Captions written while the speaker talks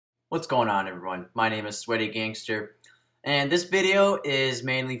What's going on, everyone? My name is Sweaty Gangster, and this video is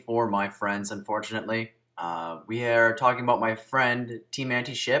mainly for my friends, unfortunately. We are talking about my friend, Team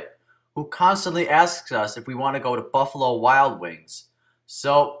Manty Ship, who constantly asks us if we want to go to Buffalo Wild Wings.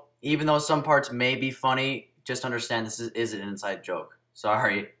 So, even though some parts may be funny, just understand this is an inside joke.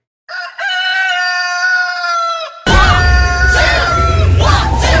 Sorry.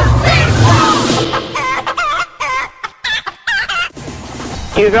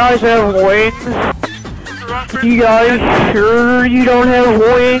 Do you guys have wings? You guys sure you don't have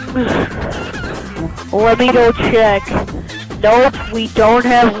wings? Let me go check. Nope, we don't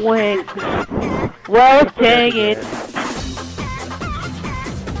have wings. Well, dang it.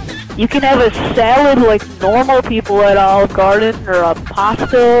 You can have a salad like normal people at Olive Garden, or a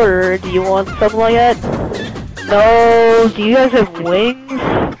pasta, or do you want something like that? No, do you guys have wings?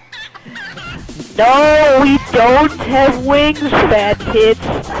 No, we don't have wings, fat tits.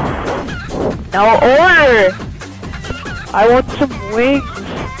 Now order! I want some wings.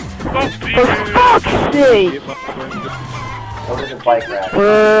 For fuck's sake!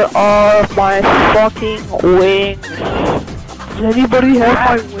 Where are my fucking wings? Does anybody have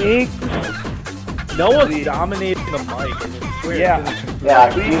my wings? No one's dominating the mic, I swear. Yeah,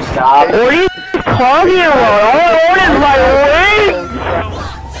 can you stop? What are you talking about? All I want is my wings!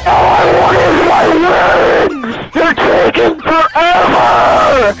 All I want is my wings! They're taking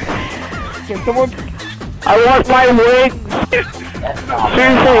forever! Can someone... I want my wings!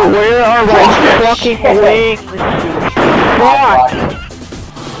 Seriously, where are my fucking wings? Fuck!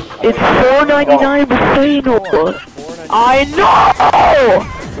 It's $4.99 buffet noodle. I know!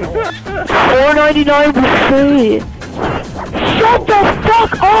 $4.99 buffet. Shut the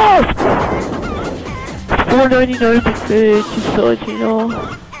fuck up! $4.99 buffet, just to let you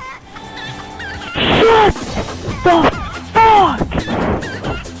know. Shut the fuck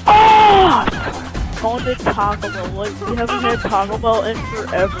up! Going to Taco Bell. Like, we haven't had Taco Bell in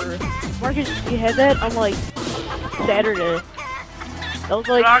forever. Marcus, you had that on like Saturday. That was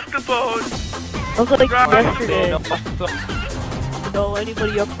like. Rock the boat! That was like yesterday. Know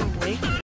anybody up for wings?